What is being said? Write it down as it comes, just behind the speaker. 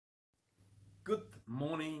Good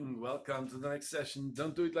morning. Welcome to the next session.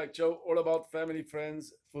 Don't do it like Joe. All about family,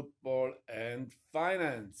 friends, football, and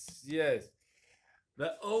finance. Yes.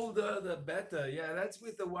 The older, the better. Yeah, that's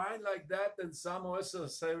with the wine like that. And some also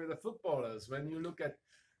say with the footballers. When you look at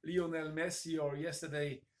Lionel Messi or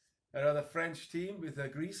yesterday, the French team with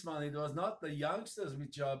Griezmann, it was not the youngsters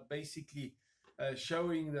which are basically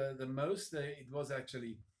showing the most. It was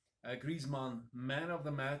actually Griezmann, man of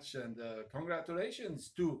the match. And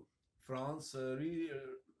congratulations to France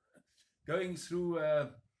going through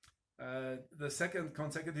the second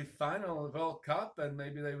consecutive final World Cup, and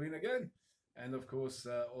maybe they win again. And of course,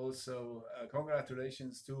 also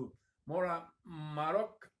congratulations to Mora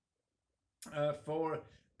Maroc for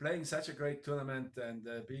playing such a great tournament and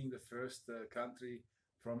being the first country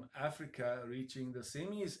from Africa reaching the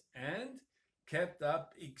semis and kept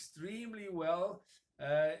up extremely well.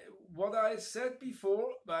 Uh, what I said before,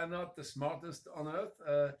 but I'm not the smartest on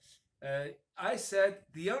earth. I said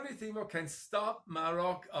the only thing that can stop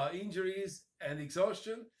Maroc are injuries and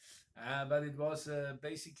exhaustion, but it was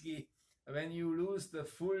basically when you lose the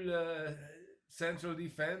full central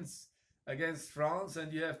defense against France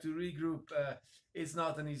and you have to regroup, it's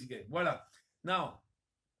not an easy game. Voila. Now,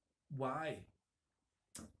 why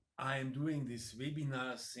I am doing these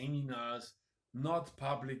webinars, seminars, not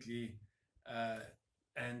publicly, uh,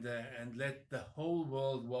 and let the whole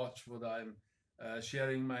world watch what I'm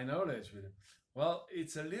sharing my knowledge with them. Well,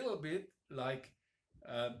 it's a little bit like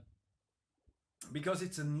uh, because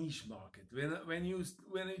it's a niche market. When you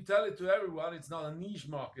tell it to everyone, it's not a niche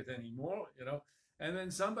market anymore, you know. And when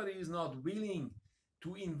somebody is not willing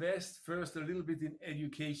to invest first a little bit in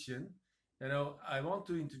education, you know, I want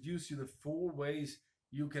to introduce you the 4 ways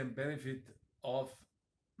you can benefit of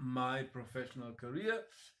my professional career,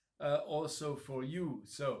 also for you.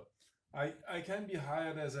 So I can be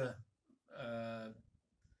hired as a uh,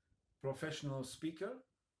 professional speaker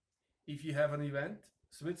if you have an event,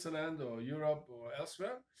 Switzerland or Europe or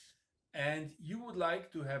elsewhere, and you would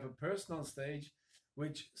like to have a person on stage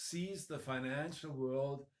which sees the financial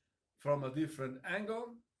world from a different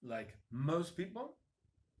angle, like most people,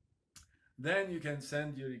 then you can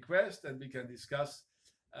send your request and we can discuss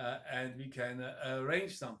and we can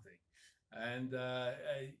arrange something. And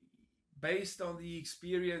based on the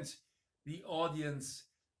experience, the audience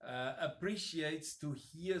appreciates to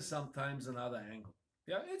hear sometimes another angle.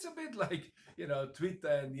 Yeah, it's a bit like Twitter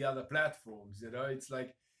and the other platforms. It's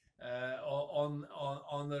like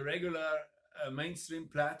on the regular mainstream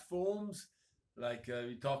platforms, like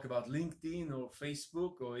we talk about LinkedIn or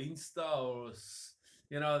Facebook or Insta or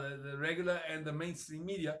the regular and the mainstream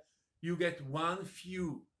media. You get one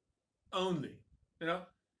few only, you know,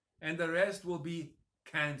 and the rest will be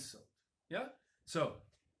cancelled. Yeah. So,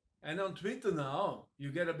 and on Twitter now,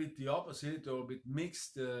 you get a bit the opposite or a bit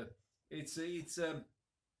mixed. It's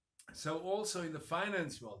so also in the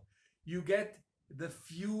finance world, you get the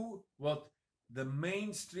few what the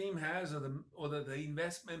mainstream has or the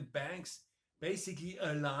investment banks basically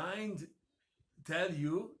aligned tell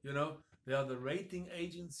you, there are the rating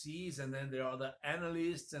agencies and then there are the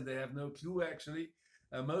analysts and they have no clue actually.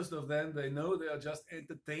 Most of them, they know they are just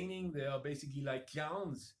entertaining. They are basically like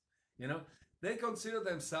clowns, you know. They consider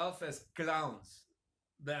themselves as clowns,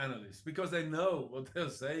 the analysts, because they know what they're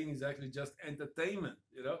saying is actually just entertainment,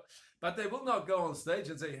 you know. But they will not go on stage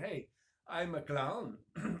and say, hey, I'm a clown.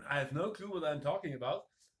 I have no clue what I'm talking about.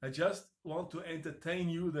 I just want to entertain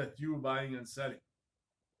you that you're buying and selling.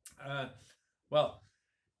 Uh, well,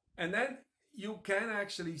 and then you can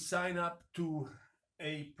actually sign up to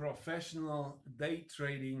a professional day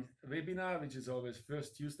trading webinar, which is always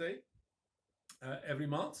first Tuesday every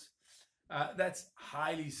month. That's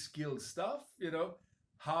highly skilled stuff,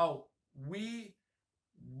 how we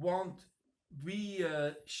want, we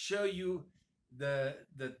show you the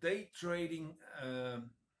day trading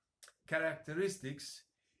characteristics,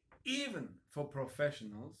 even for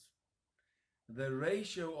professionals. The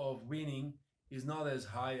ratio of winning is not as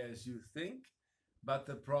high as you think, but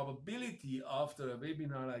the probability after a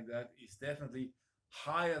webinar like that is definitely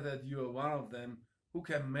higher that you are one of them who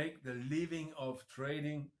can make the living of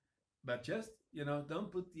trading. But just,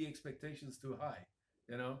 don't put the expectations too high.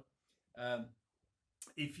 You know, um,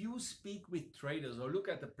 if you speak with traders or look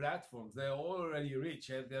at the platforms, they're already rich,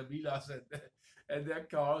 have their villas and their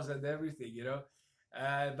cars and everything,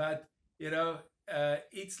 but,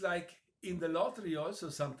 it's like in the lottery also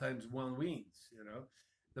sometimes one wins,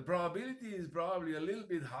 The probability is probably a little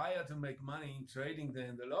bit higher to make money in trading than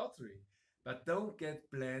in the lottery, but don't get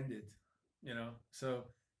blended, So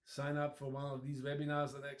sign up for one of these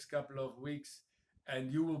webinars the next couple of weeks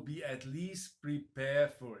and you will be at least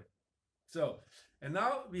prepared for it. So And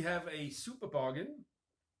now we have a super bargain,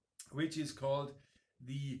 which is called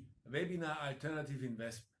the Webinar Alternative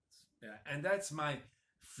Investments. Yeah, and that's my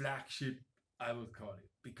flagship, I would call it,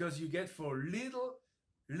 because you get for little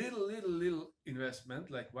investment,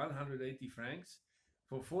 like 180 francs,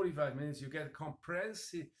 for 45 minutes, you get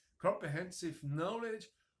comprehensive knowledge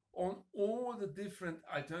on all the different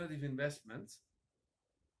alternative investments.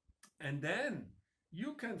 And then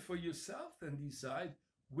you can for yourself then decide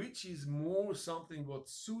which is more something what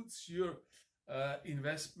suits your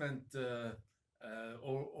investment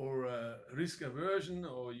or risk aversion,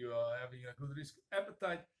 or you are having a good risk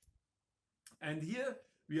appetite. And here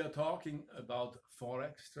we are talking about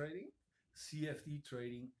Forex trading, CFD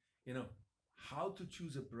trading, how to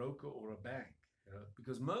choose a broker or a bank,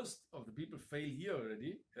 because most of the people fail here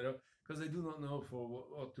already, because they do not know for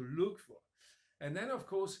what to look for. And then, of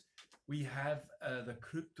course, we have the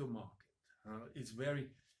crypto market. It's very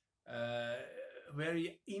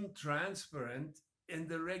intransparent, and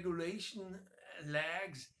the regulation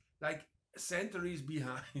lags like centuries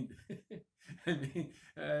behind. I mean,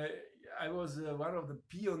 I was one of the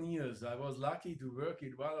pioneers. I was lucky to work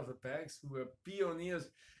in one of the banks who were pioneers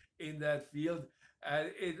in that field.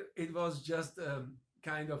 And it was just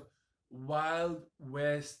kind of Wild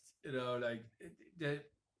West, like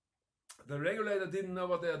the regulator didn't know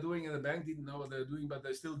what they are doing and the bank didn't know what they're doing, but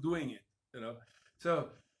they're still doing it, So,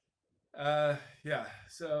 yeah,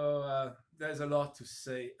 so there's a lot to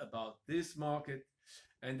say about this market.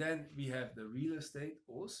 And then we have the real estate,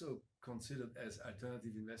 also considered as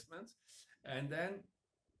alternative investments. And then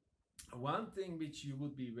one thing which you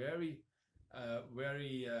would be very,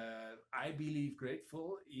 I believe,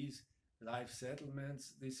 grateful is life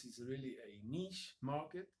settlements. This is really a niche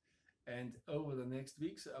market. And over the next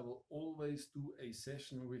weeks, I will always do a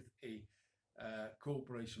session with a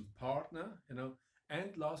cooperation partner,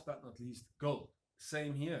 and last but not least, gold.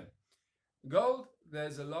 Same here. Gold,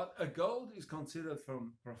 there's a lot. Gold is considered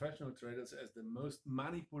from professional traders as the most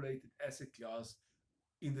manipulated asset class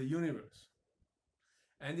in the universe.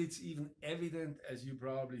 And it's even evident, as you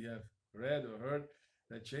probably have read or heard,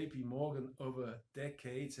 that JP Morgan over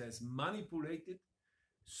decades has manipulated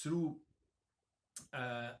through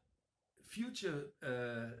future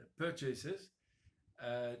purchases,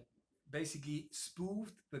 basically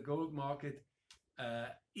spoofed the gold market.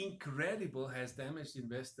 Incredible, has damaged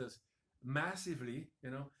investors massively,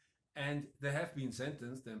 and they have been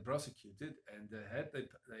sentenced and prosecuted, and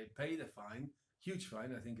they paid a fine, huge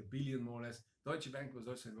fine, I think $1 billion more or less. Deutsche Bank was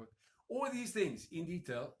also involved. All these things in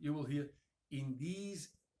detail you will hear in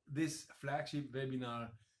this flagship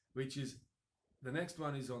webinar, which is the next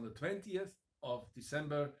one is on the 20th of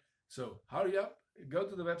December. So hurry up, go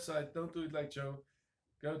to the website, Don't Do It Like Joe,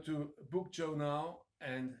 go to Book Joe now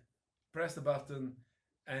and press the button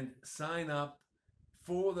and sign up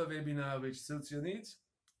for the webinar which suits your needs.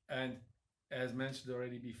 And as mentioned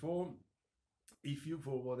already before, if you,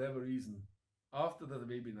 for whatever reason, after the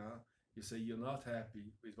webinar, you say you're not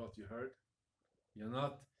happy with what you heard, you're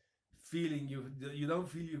not feeling, you don't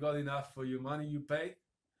feel you got enough for your money you paid,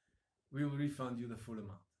 we will refund you the full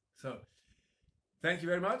amount. So thank you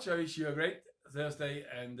very much. I wish you a great Thursday,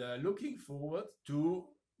 and looking forward to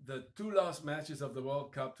the 2 last matches of the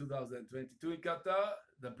World Cup 2022 in Qatar.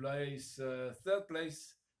 The third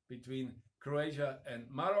place between Croatia and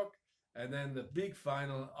Morocco, and then the big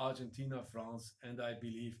final, Argentina-France. And I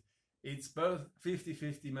believe it's both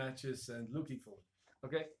 50-50 matches, and looking forward.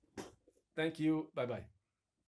 Okay, thank you. Bye-bye.